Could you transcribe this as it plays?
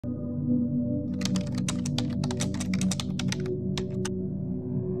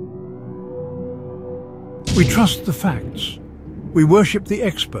We trust the facts. We worship the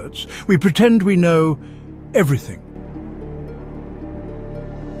experts. We pretend we know everything.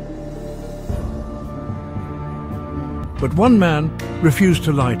 But one man refused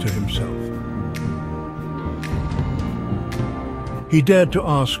to lie to himself. He dared to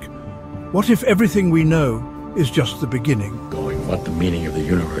ask, what if everything we know is just the beginning? Going what the meaning of the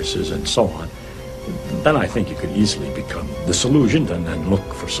universe is and so on, then I think you could easily become disillusioned and then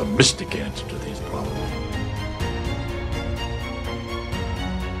look for some mystic answer to these problems.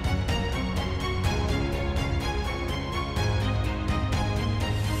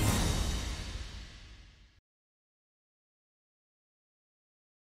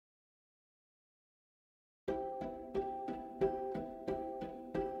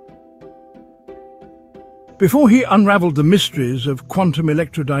 Before he unraveled the mysteries of quantum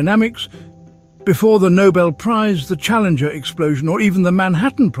electrodynamics, before the Nobel Prize, the Challenger explosion, or even the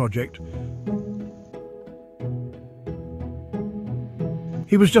Manhattan Project,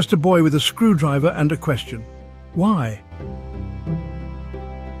 he was just a boy with a screwdriver and a question. Why?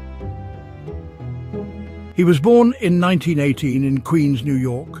 He was born in 1918 in Queens, New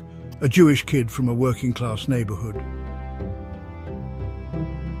York, a Jewish kid from a working-class neighborhood.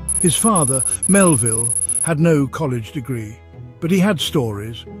 His father, Melville, had no college degree, but he had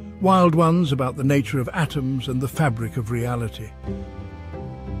stories, wild ones about the nature of atoms and the fabric of reality.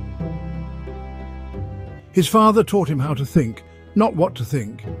 His father taught him how to think, not what to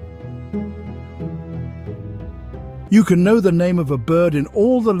think. You can know the name of a bird in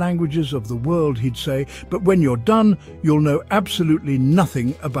all the languages of the world, he'd say, but when you're done, you'll know absolutely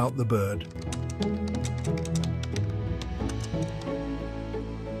nothing about the bird.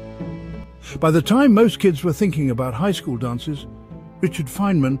 By the time most kids were thinking about high school dances, Richard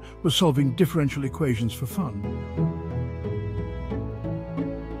Feynman was solving differential equations for fun.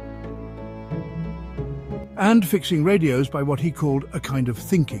 And fixing radios by what he called a kind of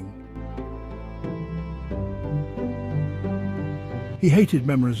thinking. He hated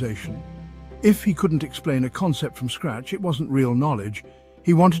memorization. If he couldn't explain a concept from scratch, it wasn't real knowledge.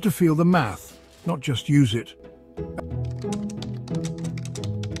 He wanted to feel the math, not just use it.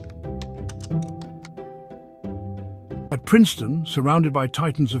 At Princeton, surrounded by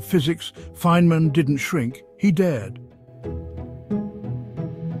titans of physics, Feynman didn't shrink, he dared.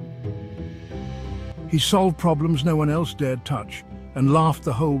 He solved problems no one else dared touch, and laughed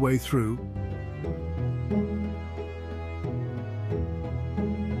the whole way through.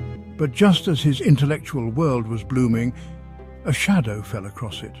 But just as his intellectual world was blooming, a shadow fell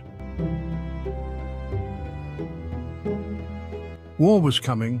across it. War was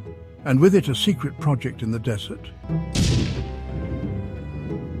coming, and with it a secret project in the desert.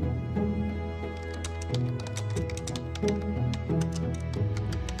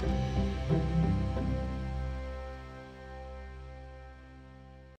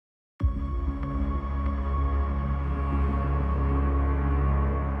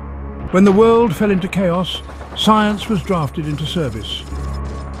 When the world fell into chaos, science was drafted into service.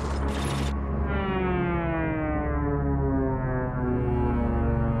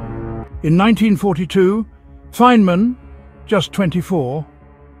 In 1942, Feynman, just 24,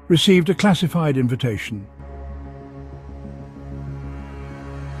 received a classified invitation.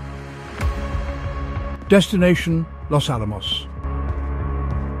 Destination, Los Alamos.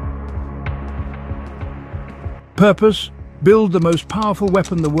 Purpose, build the most powerful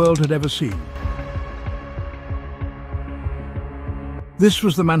weapon the world had ever seen. This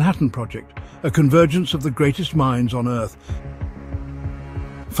was the Manhattan Project, a convergence of the greatest minds on Earth.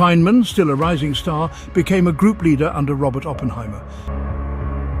 Feynman, still a rising star, became a group leader under Robert Oppenheimer.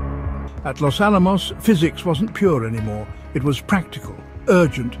 At Los Alamos, physics wasn't pure anymore. It was practical,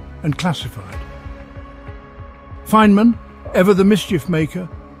 urgent, and classified. Feynman, ever the mischief maker,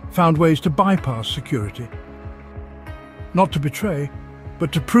 found ways to bypass security. Not to betray,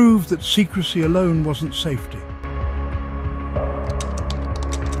 but to prove that secrecy alone wasn't safety.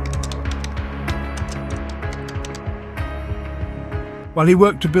 While he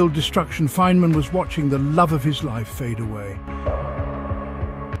worked to build destruction, Feynman was watching the love of his life fade away.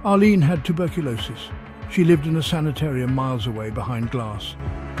 Arlene had tuberculosis. She lived in a sanitarium miles away behind glass.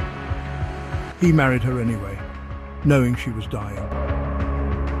 He married her anyway, knowing she was dying.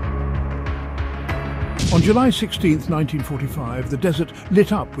 On July 16, 1945, the desert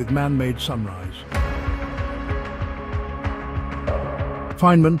lit up with man-made sunrise.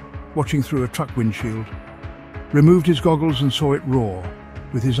 Feynman, watching through a truck windshield, removed his goggles and saw it roar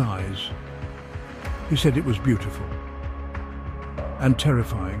with his eyes. He said it was beautiful and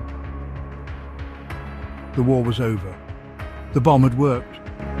terrifying. The war was over. The bomb had worked.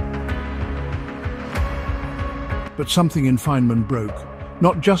 But something in Feynman broke,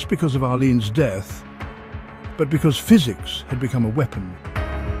 not just because of Arlene's death, but because physics had become a weapon.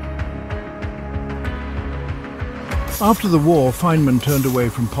 After the war, Feynman turned away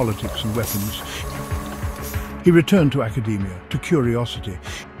from politics and weapons. He returned to academia, to curiosity.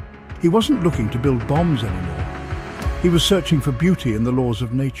 He wasn't looking to build bombs anymore. He was searching for beauty in the laws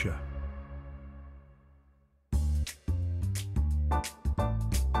of nature.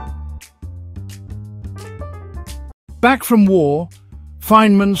 Back from war,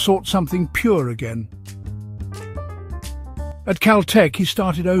 Feynman sought something pure again. At Caltech, he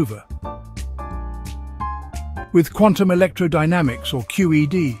started over with quantum electrodynamics, or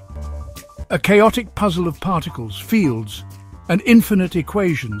QED, a chaotic puzzle of particles, fields, and infinite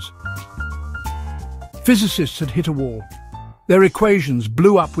equations. Physicists had hit a wall. Their equations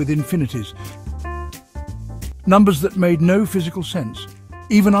blew up with infinities, numbers that made no physical sense.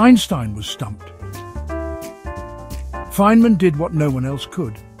 Even Einstein was stumped. Feynman did what no one else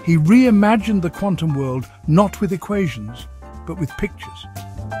could. He reimagined the quantum world not with equations, but with pictures.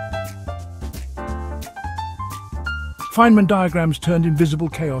 Feynman diagrams turned invisible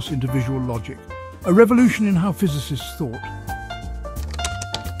chaos into visual logic, a revolution in how physicists thought.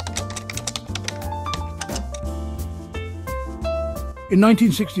 In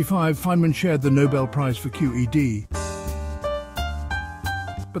 1965, Feynman shared the Nobel Prize for QED.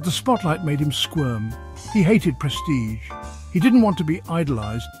 But the spotlight made him squirm. He hated prestige. He didn't want to be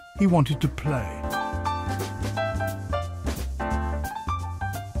idolized. He wanted to play.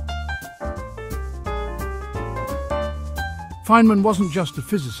 Feynman wasn't just a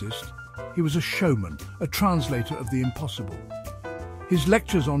physicist. He was a showman, a translator of the impossible. His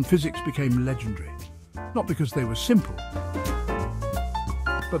lectures on physics became legendary, not because they were simple,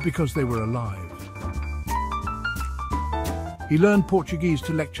 but because they were alive. He learned Portuguese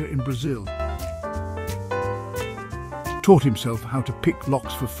to lecture in Brazil, taught himself how to pick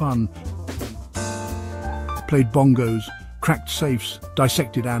locks for fun, played bongos, cracked safes,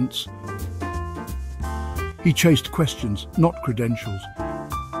 dissected ants. He chased questions, not credentials.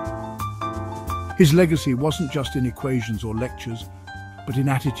 His legacy wasn't just in equations or lectures, but in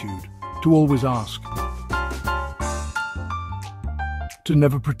attitude, to always ask, to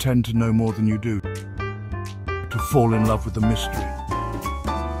never pretend to know more than you do, to fall in love with the mystery.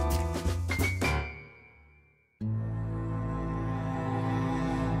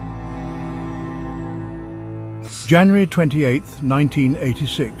 January 28,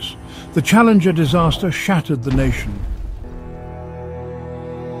 1986. The Challenger disaster shattered the nation.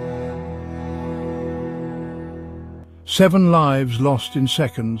 Seven lives lost in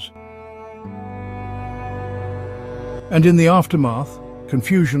seconds. And in the aftermath,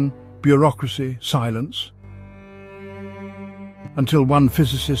 confusion, bureaucracy, silence. Until one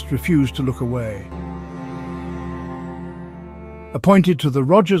physicist refused to look away. Appointed to the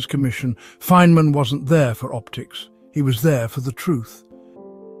Rogers Commission, Feynman wasn't there for optics. He was there for the truth.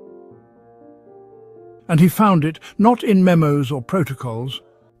 And he found it not in memos or protocols,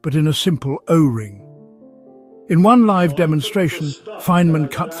 but in a simple O-ring. In one live demonstration, Feynman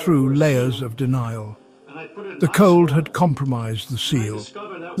cut through layers of denial. The cold had compromised the seal.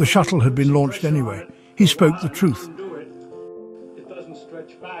 The shuttle had been launched anyway. He spoke the truth,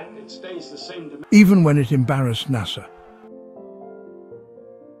 even when it embarrassed NASA.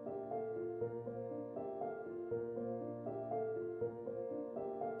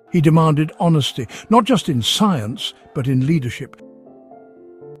 He demanded honesty, not just in science, but in leadership.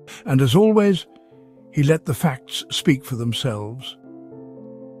 And as always, he let the facts speak for themselves.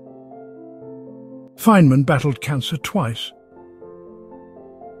 Feynman battled cancer twice.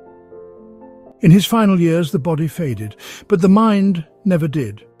 In his final years, the body faded, but the mind never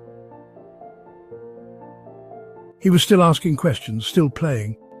did. He was still asking questions, still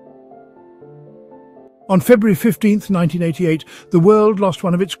playing. On February 15, 1988, the world lost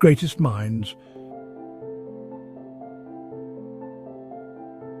one of its greatest minds.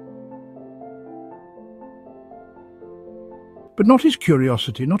 But not his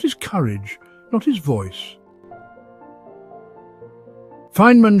curiosity, not his courage, not his voice.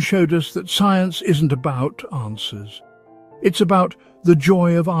 Feynman showed us that science isn't about answers. It's about the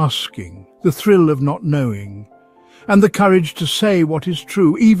joy of asking, the thrill of not knowing, and the courage to say what is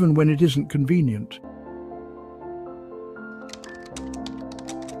true even when it isn't convenient.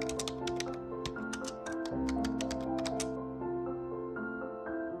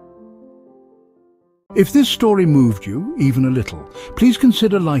 If this story moved you, even a little, please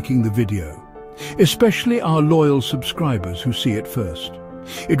consider liking the video, especially our loyal subscribers who see it first.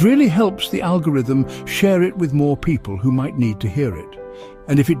 It really helps the algorithm share it with more people who might need to hear it.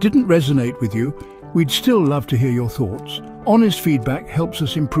 And if it didn't resonate with you, We'd still love to hear your thoughts. Honest feedback helps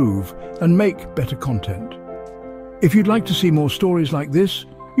us improve and make better content. If you'd like to see more stories like this,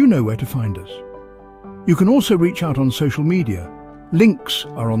 you know where to find us. You can also reach out on social media. Links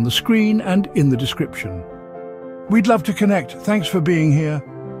are on the screen and in the description. We'd love to connect. Thanks for being here.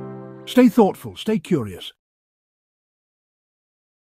 Stay thoughtful, stay curious.